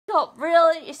Oh,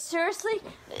 really? Seriously?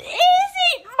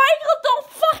 Easy! Michael, don't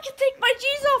fucking take my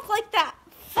G's off like that.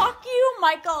 Fuck you,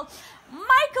 Michael.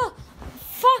 Michael!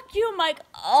 Fuck you, Mike.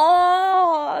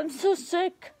 Oh, I'm so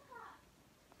sick.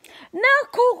 Now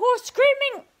Coco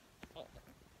screaming.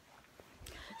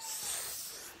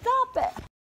 Stop it.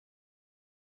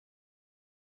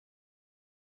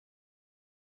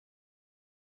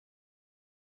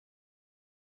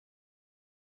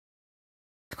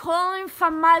 Calling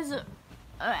from my...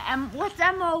 what's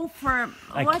MO from?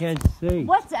 I can't see.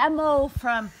 What's MO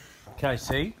from? Can I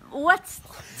see?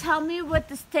 Tell me what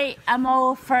the state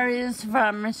MO for is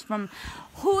from.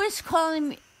 Who is calling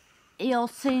me? You'll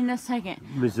see in a second.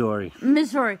 Missouri.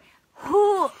 Missouri.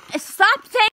 Who? Stop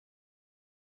saying.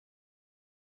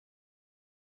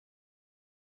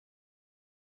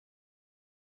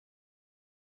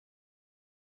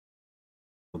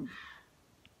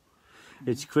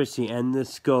 It's Chrissy. End the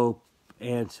scope.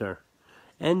 Answer.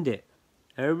 End it.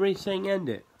 Everybody's saying end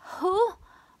it. Who?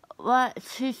 What?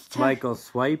 Michael,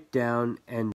 swipe down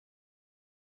and...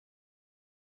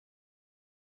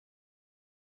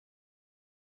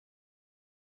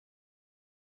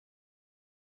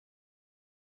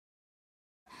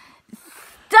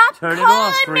 Stop Turn it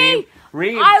calling off, me!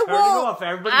 Reem, I turn will, it off.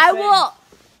 Everybody's I saying... will.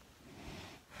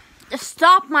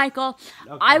 Stop, Michael.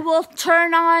 Okay. I will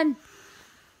turn on.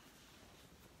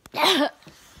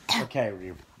 Okay,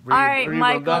 Reem. All right, Reem,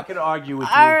 Michael. I'm not going to argue with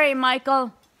you. All right,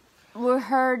 Michael. We're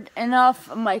heard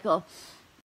enough, Michael.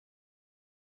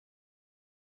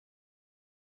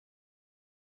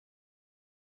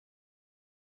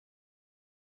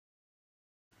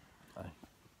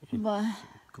 What?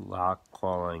 Glock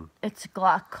calling. It's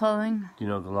Glock calling. Do you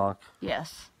know Glock?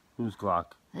 Yes. Who's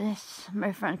Glock? This,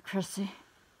 my friend Chrissy.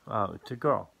 Oh, it's a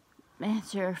girl.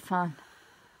 It's your phone.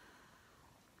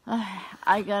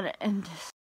 I gotta end this.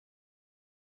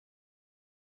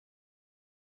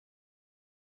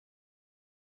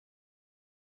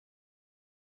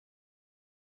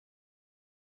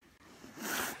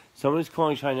 Someone's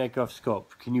calling trying to off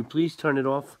scope. Can you please turn it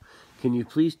off? Can you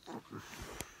please...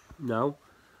 No?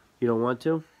 You don't want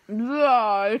to?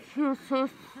 Yeah, it's so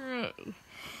sick.